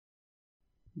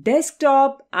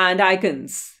Desktop and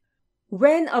icons.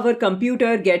 When our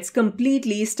computer gets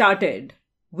completely started,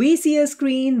 we see a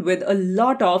screen with a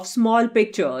lot of small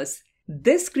pictures.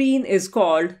 This screen is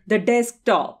called the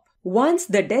desktop. Once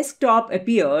the desktop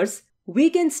appears, we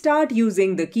can start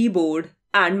using the keyboard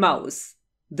and mouse.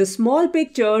 The small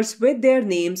pictures with their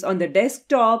names on the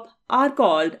desktop are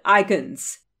called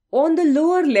icons. On the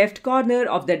lower left corner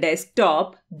of the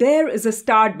desktop, there is a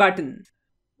Start button.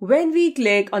 When we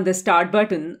click on the Start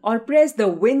button or press the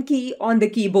Win key on the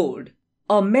keyboard,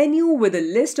 a menu with a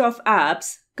list of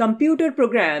apps, computer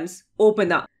programs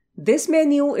open up. This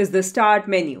menu is the Start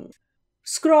menu.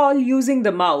 Scroll using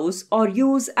the mouse or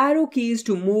use arrow keys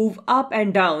to move up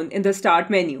and down in the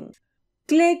Start menu.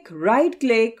 Click,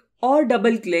 right-click or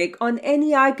double-click on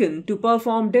any icon to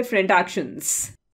perform different actions.